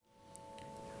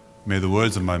May the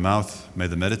words of my mouth, may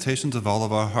the meditations of all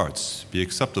of our hearts be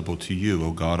acceptable to you, O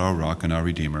God, our rock and our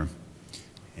Redeemer.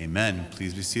 Amen.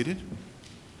 Please be seated.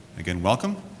 Again,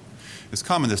 welcome. It's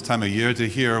common this time of year to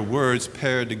hear words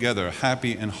paired together,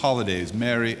 happy and holidays,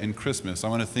 merry and Christmas. I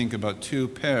want to think about two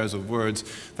pairs of words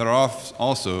that are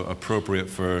also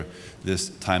appropriate for this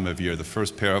time of year. The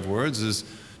first pair of words is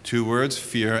two words,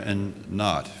 fear and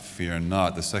not. Fear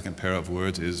not. The second pair of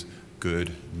words is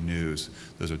good news.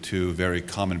 Those are two very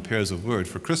common pairs of words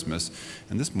for Christmas.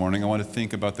 And this morning I want to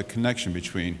think about the connection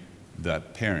between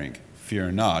that pairing,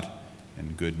 fear not,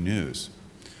 and good news.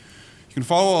 You can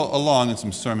follow along in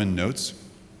some sermon notes.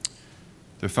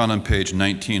 They're found on page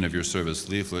 19 of your service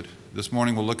leaflet. This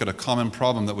morning we'll look at a common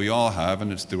problem that we all have,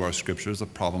 and it's through our scriptures, the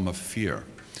problem of fear.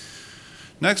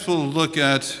 Next we'll look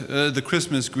at the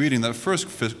Christmas greeting, that first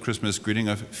Christmas greeting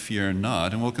of fear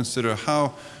not, and we'll consider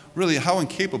how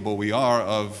incapable we are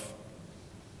of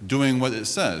doing what it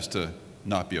says to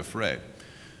not be afraid.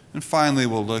 And finally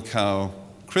we'll look how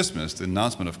Christmas, the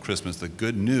announcement of Christmas, the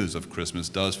good news of Christmas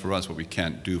does for us what we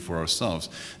can't do for ourselves,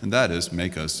 and that is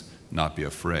make us not be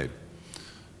afraid.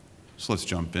 So let's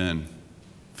jump in.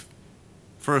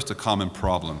 First, a common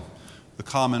problem. The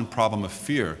common problem of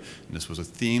fear. And this was a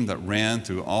theme that ran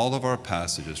through all of our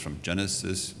passages from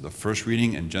Genesis, the first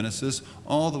reading in Genesis,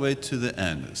 all the way to the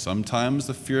end. Sometimes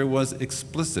the fear was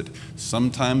explicit.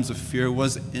 Sometimes the fear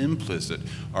was implicit.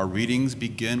 Our readings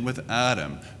begin with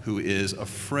Adam, who is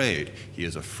afraid. He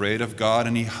is afraid of God,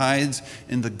 and he hides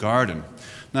in the garden.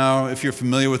 Now, if you're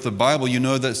familiar with the Bible, you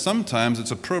know that sometimes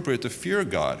it's appropriate to fear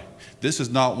God. This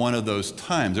is not one of those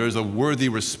times. There is a worthy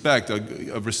respect,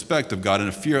 a respect of God and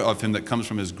a fear of him that comes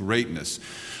from his greatness,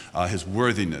 his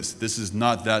worthiness. This is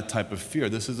not that type of fear.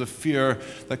 This is a fear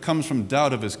that comes from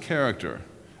doubt of his character.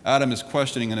 Adam is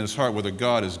questioning in his heart whether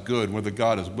God is good, whether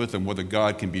God is with him, whether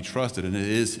God can be trusted. And it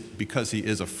is because he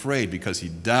is afraid, because he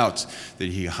doubts, that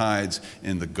he hides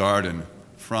in the garden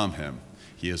from him.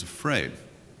 He is afraid.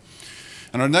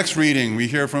 In our next reading, we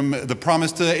hear from the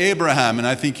promise to Abraham, and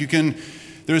I think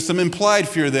there's some implied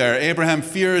fear there. Abraham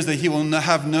fears that he will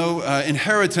have no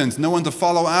inheritance, no one to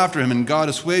follow after him, and God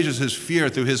assuages his fear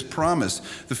through his promise.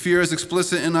 The fear is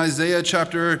explicit in Isaiah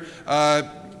chapter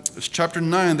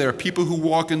 9. There are people who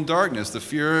walk in darkness.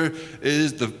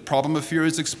 The problem of fear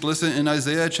is explicit in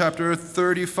Isaiah chapter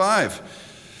 35.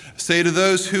 Say to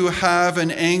those who have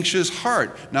an anxious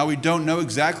heart. Now, we don't know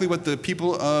exactly what the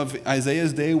people of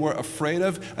Isaiah's day were afraid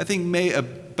of. I think a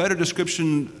better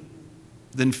description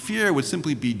than fear would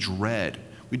simply be dread.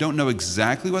 We don't know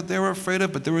exactly what they were afraid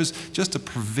of, but there was just a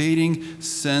pervading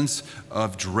sense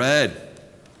of dread.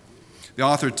 The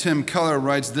author Tim Keller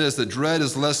writes this, that dread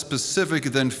is less specific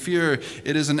than fear.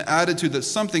 It is an attitude that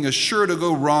something is sure to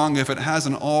go wrong if it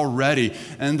hasn't already.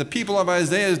 And the people of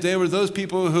Isaiah's day were those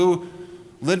people who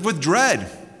lived with dread.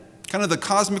 Kind of the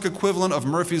cosmic equivalent of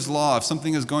Murphy's Law. If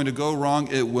something is going to go wrong,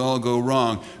 it will go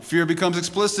wrong. Fear becomes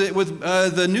explicit with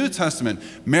the New Testament.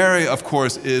 Mary, of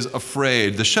course, is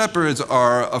afraid. The shepherds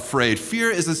are afraid.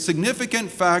 Fear is a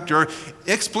significant factor,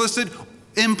 explicit,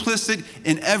 implicit,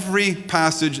 in every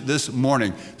passage this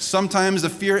morning. Sometimes the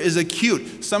fear is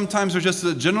acute. Sometimes there's just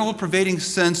a general pervading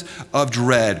sense of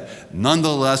dread.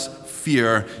 Nonetheless,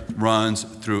 fear runs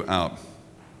throughout.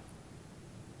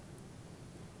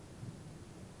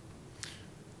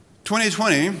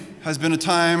 2020 has been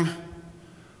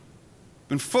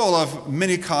been full of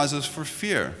many causes for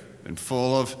fear, been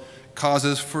full of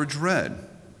causes for dread.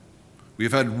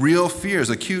 We've had real fears,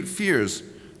 acute fears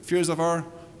of our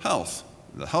health,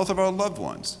 the health of our loved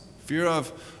ones, fear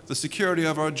of the security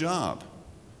of our job,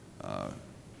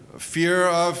 fear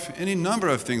of any number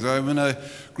of things. I'm in a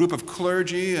group of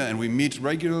clergy and we meet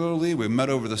regularly. We met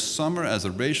over the summer as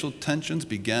the racial tensions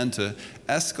began to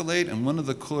escalate, and one of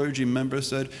the clergy members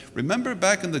said, "Remember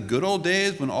back in the good old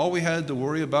days when all we had to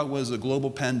worry about was a global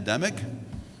pandemic?"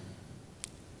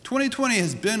 2020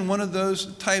 has been one of those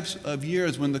types of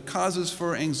years when the causes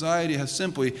for anxiety have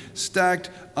simply stacked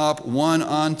up one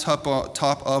on top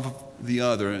of the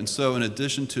other. And so in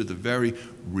addition to the very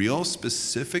real,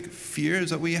 specific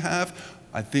fears that we have,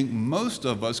 I think most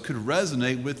of us could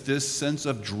resonate with this sense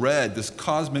of dread, this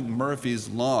cosmic Murphy's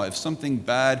Law. If something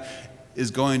bad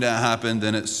is going to happen,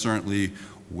 then it certainly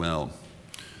will.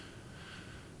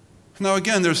 Now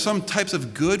again, there's some types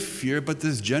of good fear, but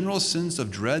this general sense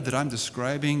of dread that I'm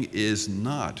describing is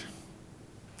not.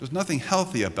 There's nothing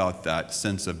healthy about that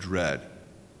sense of dread.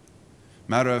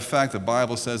 Matter of fact, the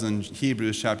Bible says in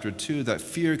Hebrews chapter 2 that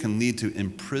fear can lead to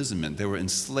imprisonment. They were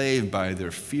enslaved by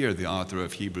their fear, the author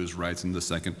of Hebrews writes in the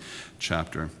 2nd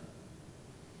chapter.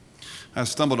 I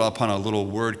stumbled upon a little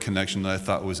word connection that I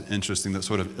thought was interesting that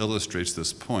sort of illustrates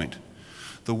this point.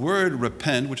 The word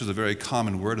repent, which is a very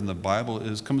common word in the Bible,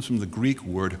 comes from the Greek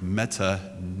word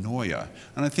metanoia.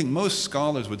 And I think most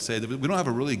scholars would say that we don't have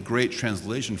a really great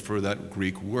translation for that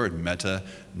Greek word,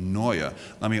 metanoia.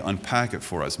 Let me unpack it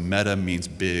for us. Meta means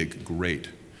big, great,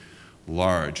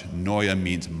 large. Noia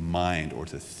means mind or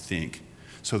to think.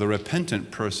 So the repentant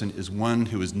person is one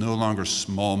who is no longer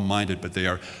small-minded, but they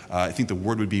are, I think the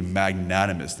word would be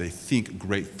magnanimous. They think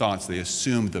great thoughts. They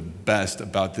assume the best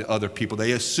about the other people.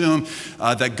 They assume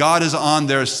that God is on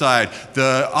their side.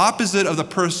 The opposite of the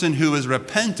person who is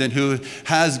repentant, who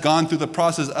has gone through the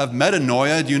process of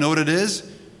metanoia, do you know what it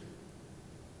is?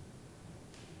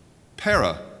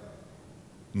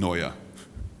 Paranoia.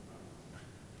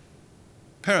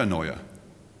 Paranoia.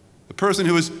 The person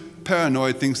who is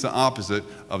paranoid thinks the opposite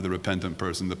of the repentant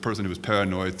person. The person who is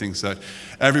paranoid thinks that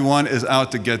everyone is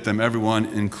out to get them, everyone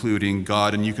including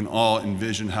God. And you can all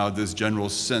envision how this general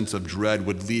sense of dread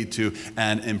would lead to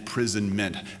an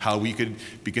imprisonment, how we could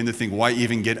begin to think, why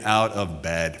even get out of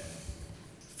bed?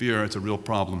 Fear, it's a real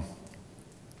problem.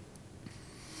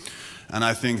 And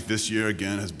I think this year,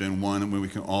 again, has been one where we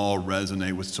can all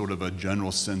resonate with sort of a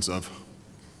general sense of,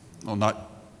 well, not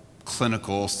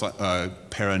clinical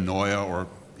paranoia or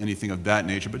anything of that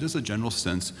nature, but just a general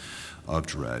sense of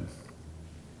dread.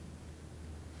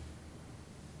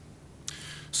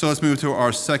 So let's move to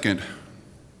our second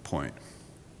point.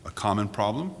 A common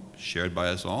problem shared by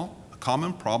us all. A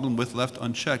common problem with left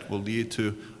unchecked will lead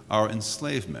to our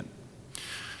enslavement.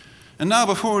 And now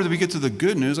before we get to the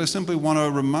good news, I simply want to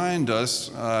remind us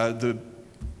the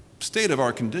state of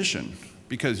our condition,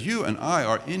 because you and I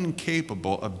are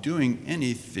incapable of doing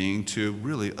anything to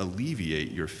really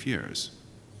alleviate your fears.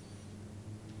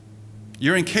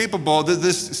 You're incapable.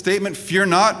 This statement, fear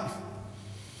not,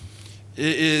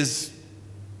 you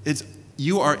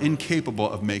are incapable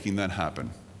of making that happen.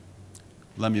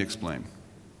 Let me explain.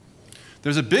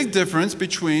 There's a big difference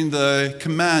between the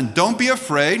command, don't be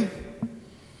afraid,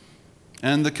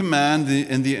 and the command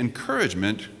and the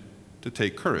encouragement to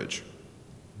take courage,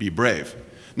 be brave.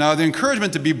 Now, the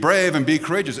encouragement to be brave and be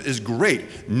courageous is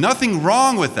great. Nothing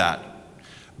wrong with that.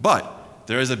 But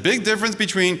there is a big difference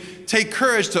between take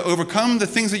courage to overcome the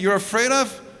things that you're afraid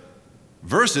of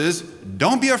versus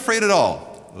don't be afraid at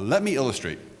all. Let me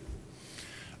illustrate.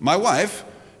 My wife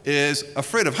is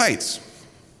afraid of heights.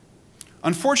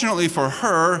 Unfortunately for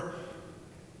her,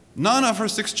 none of her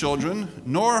 6 children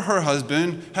nor her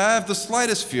husband have the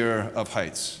slightest fear of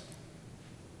heights.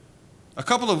 A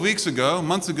couple of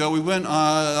months ago, we went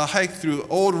on a hike through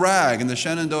Old Rag in the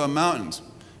Shenandoah Mountains.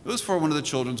 It was for one of the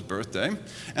children's birthday,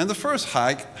 and the first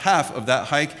half of that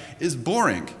hike is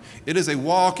boring. It is a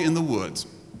walk in the woods,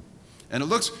 and it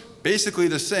looks basically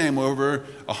the same over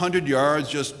 100 yards,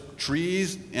 just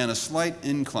trees and a slight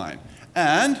incline.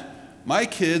 And my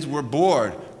kids were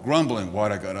bored, grumbling,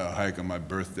 "Why'd I gotta hike on my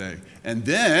birthday?" And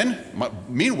then,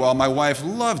 meanwhile, my wife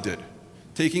loved it,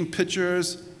 taking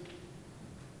pictures.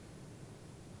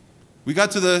 We got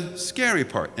to the scary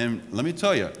part, and let me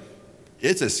tell you,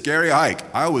 it's a scary hike.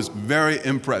 I was very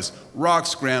impressed. Rock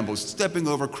scrambles, stepping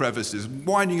over crevices,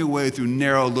 winding your way through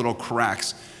narrow little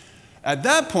cracks. At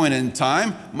that point in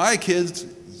time, my kids,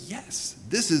 yes,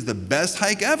 this is the best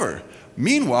hike ever.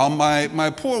 Meanwhile, my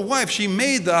poor wife, she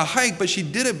made the hike, but she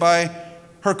did it by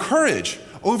her courage,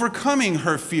 overcoming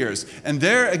her fears. And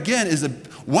there again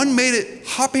one made it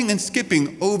hopping and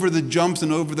skipping over the jumps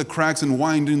and over the cracks and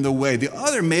winding the way. The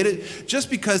other made it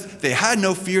just because they had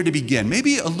no fear to begin.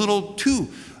 Maybe a little too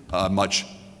much,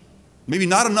 maybe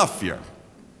not enough fear.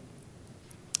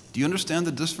 Do you understand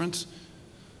the difference?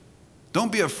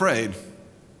 Don't be afraid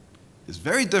is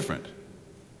very different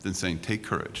than saying take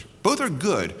courage. Both are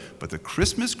good, but the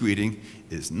Christmas greeting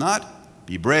is not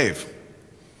be brave.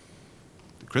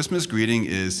 The Christmas greeting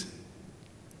is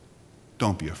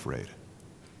don't be afraid.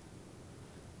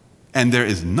 And there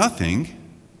is nothing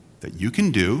that you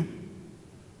can do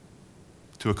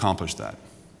to accomplish that.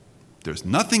 There's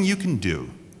nothing you can do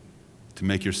to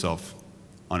make yourself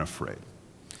unafraid.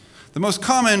 The most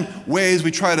common ways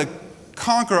we try to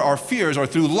conquer our fears are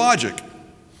through logic,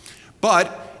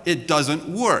 but it doesn't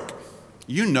work.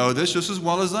 You know this just as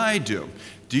well as I do.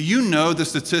 Do you know the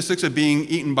statistics of being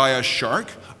eaten by a shark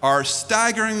are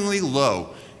staggeringly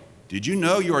low? Did you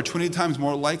know you are 20 times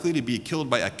more likely to be killed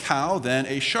by a cow than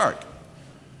a shark?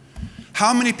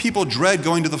 How many people dread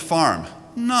going to the farm?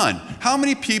 None. How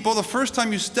many people, the first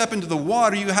time you step into the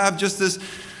water, you have just this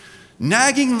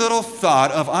nagging little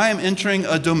thought of I am entering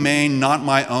a domain not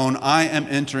my own. I am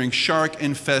entering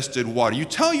shark-infested water. You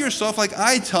tell yourself, like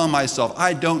I tell myself,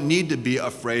 I don't need to be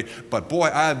afraid. But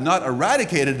boy, I have not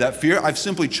eradicated that fear. I've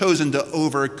simply chosen to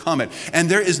overcome it. And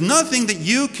there is nothing that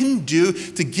you can do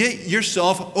to get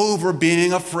yourself over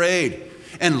being afraid.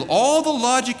 And all the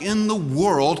logic in the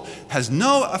world has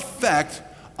no effect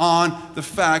on the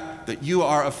fact that you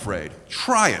are afraid.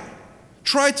 Try it.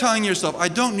 Try telling yourself, I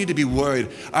don't need to be worried.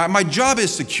 My job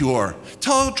is secure.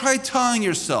 Try telling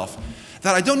yourself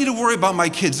that I don't need to worry about my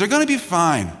kids. They're going to be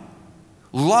fine.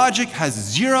 Logic has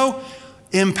zero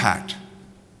impact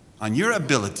on your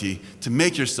ability to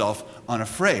make yourself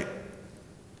unafraid.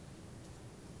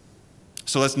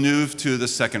 So let's move to the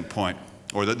second point,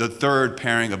 or the third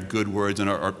pairing of good words,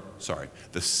 the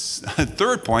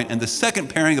third point and the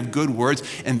second pairing of good words,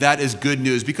 and that is good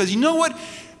news. Because you know what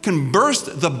can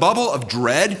burst the bubble of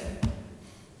dread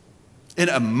in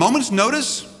a moment's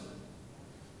notice?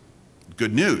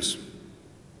 Good news.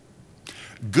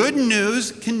 Good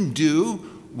news can do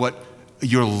what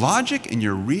your logic and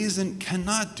your reason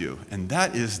cannot do, and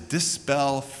that is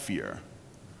dispel fear.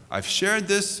 I've shared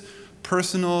this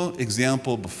personal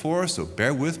example before, so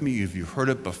bear with me if you've heard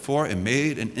it before. It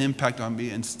made an impact on me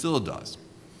and still does.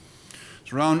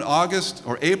 It's around August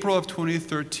or April of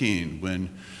 2013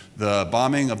 when the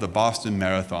bombing of the Boston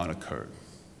Marathon occurred.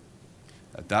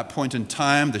 At that point in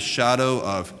time, the shadow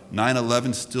of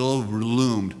 9/11 still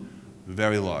loomed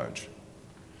very large.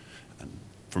 And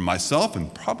for myself,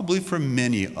 and probably for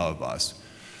many of us,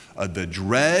 the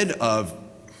dread of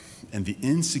and the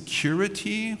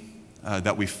insecurity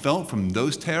that we felt from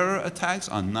those terror attacks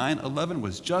on 9/11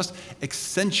 was just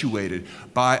accentuated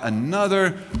by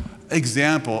another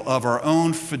example of our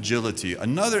own fragility,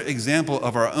 another example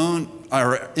of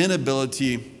our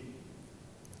inability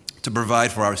to provide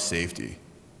for our safety.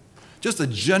 Just a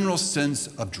general sense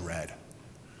of dread.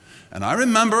 And I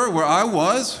remember where I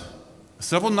was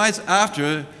several nights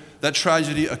after that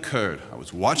tragedy occurred. I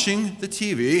was watching the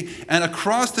TV, and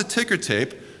across the ticker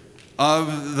tape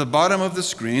of the bottom of the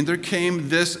screen, there came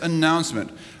this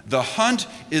announcement. The hunt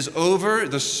is over,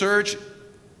 the search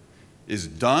is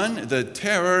done, the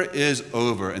terror is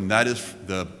over. And that is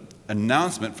the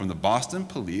announcement from the Boston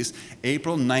police,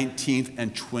 April 19th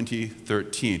and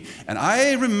 2013. And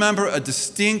I remember a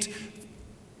distinct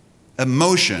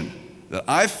emotion that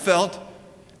I felt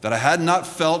that I had not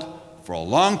felt for a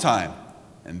long time,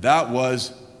 and that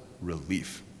was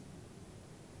relief.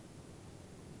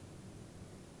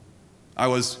 I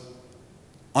was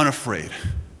unafraid.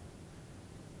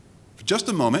 For just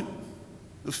a moment,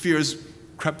 the fears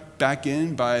crept back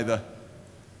in by the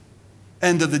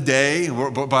end of the day,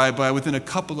 or by within a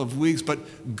couple of weeks,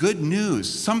 but good news,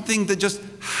 something that just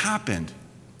happened.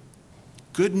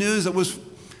 Good news that was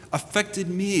affected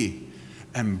me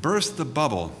and burst the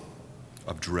bubble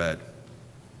of dread.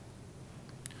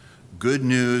 Good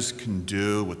news can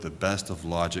do what the best of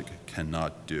logic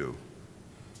cannot do.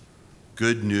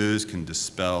 Good news can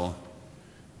dispel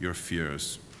your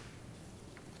fears.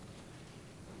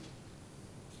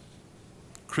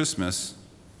 Christmas,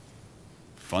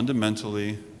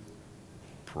 fundamentally,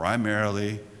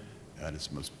 primarily, at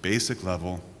its most basic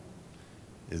level,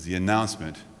 is the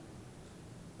announcement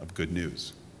of good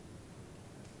news.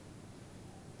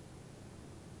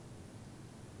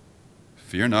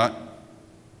 Fear not,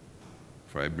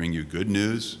 for I bring you good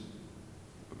news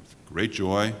of great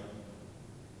joy.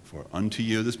 For unto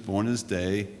you this born this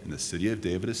day in the city of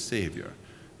David a Savior,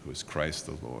 who is Christ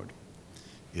the Lord.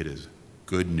 It is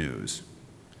good news.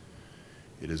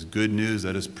 It is good news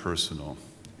that is personal.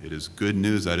 It is good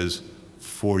news that is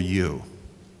for you.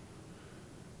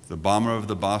 The bomber of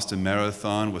the Boston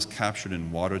Marathon was captured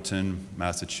in Watertown,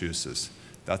 Massachusetts.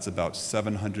 That's about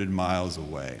 700 miles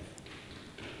away.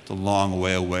 It's a long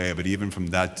way away, but even from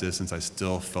that distance, I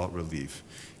still felt relief.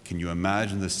 Can you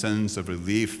imagine the sense of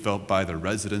relief felt by the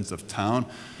residents of town?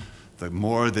 The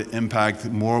more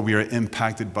we are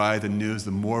impacted by the news,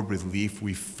 the more relief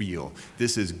we feel.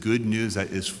 This is good news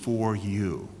that is for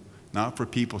you. Not for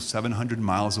people 700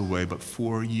 miles away, but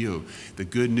for you. The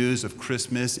good news of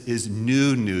Christmas is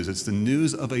new news. It's the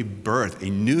news of a birth. A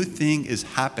new thing is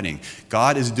happening.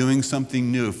 God is doing something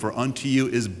new. For unto you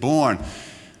is born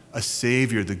a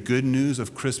Savior. The good news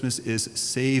of Christmas is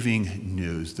saving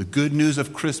news. The good news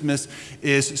of Christmas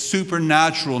is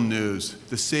supernatural news.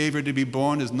 The Savior to be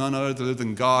born is none other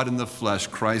than God in the flesh,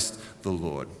 Christ the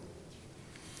Lord.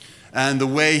 And the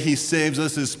way he saves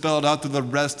us is spelled out through the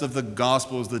rest of the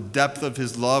Gospels. The depth of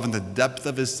his love and the depth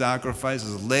of his sacrifice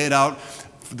is laid out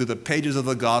through the pages of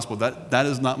the gospel. That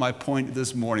is not my point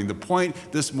this morning. The point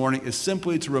this morning is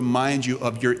simply to remind you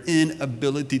of your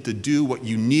inability to do what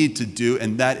you need to do,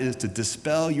 and that is to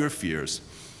dispel your fears.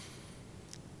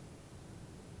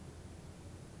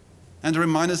 And to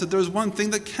remind us that there's one thing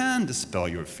that can dispel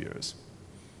your fears.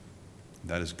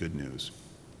 That is good news.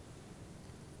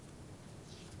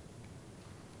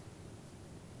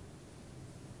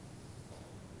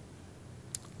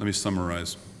 Let me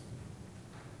summarize.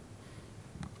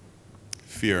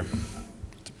 Fear.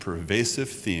 It's a pervasive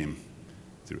theme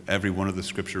through every one of the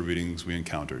scripture readings we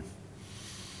encountered.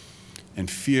 And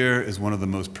fear is one of the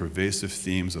most pervasive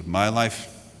themes of my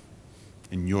life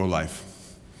and your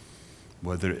life,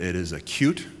 whether it is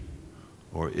acute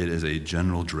or it is a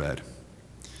general dread.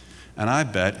 And I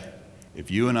bet if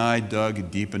you and I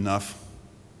dug deep enough,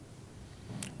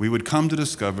 we would come to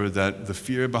discover that the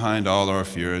fear behind all our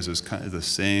fears is kind of the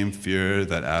same fear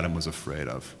that Adam was afraid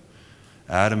of.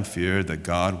 Adam feared that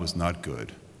God was not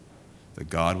good, that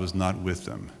God was not with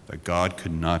him, that God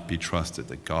could not be trusted,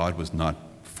 that God was not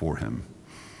for him.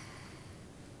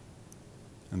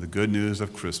 And the good news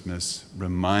of Christmas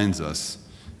reminds us,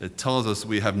 it tells us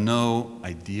we have no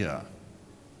idea,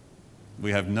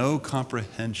 we have no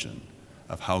comprehension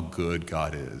of how good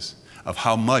God is, of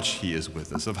how much he is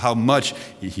with us, of how much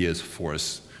he is for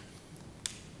us.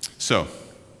 So,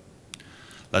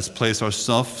 let's place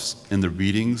ourselves in the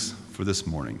readings for this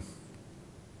morning.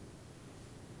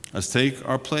 Let's take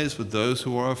our place with those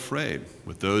who are afraid,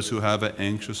 with those who have an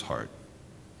anxious heart.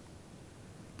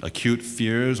 Acute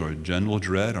fears or general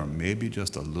dread, or maybe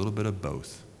just a little bit of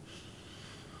both.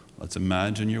 Let's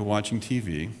imagine you're watching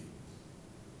TV,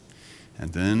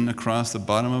 and then across the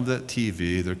bottom of that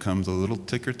TV, there comes a little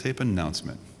ticker tape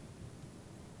announcement.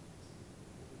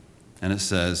 And it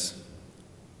says,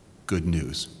 good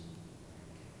news.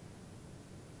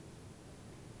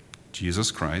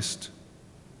 Jesus Christ,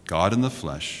 God in the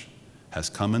flesh, has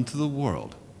come into the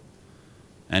world,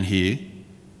 and he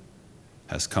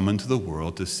has come into the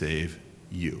world to save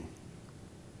you.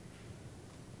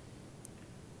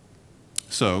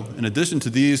 So, in addition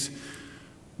to these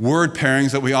word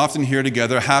pairings that we often hear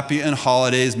together, happy and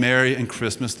holidays, merry and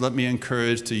Christmas, let me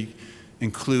encourage to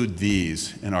include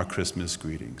these in our Christmas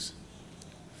greetings.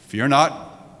 Fear not,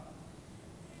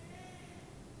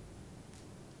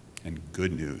 and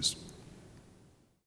good news.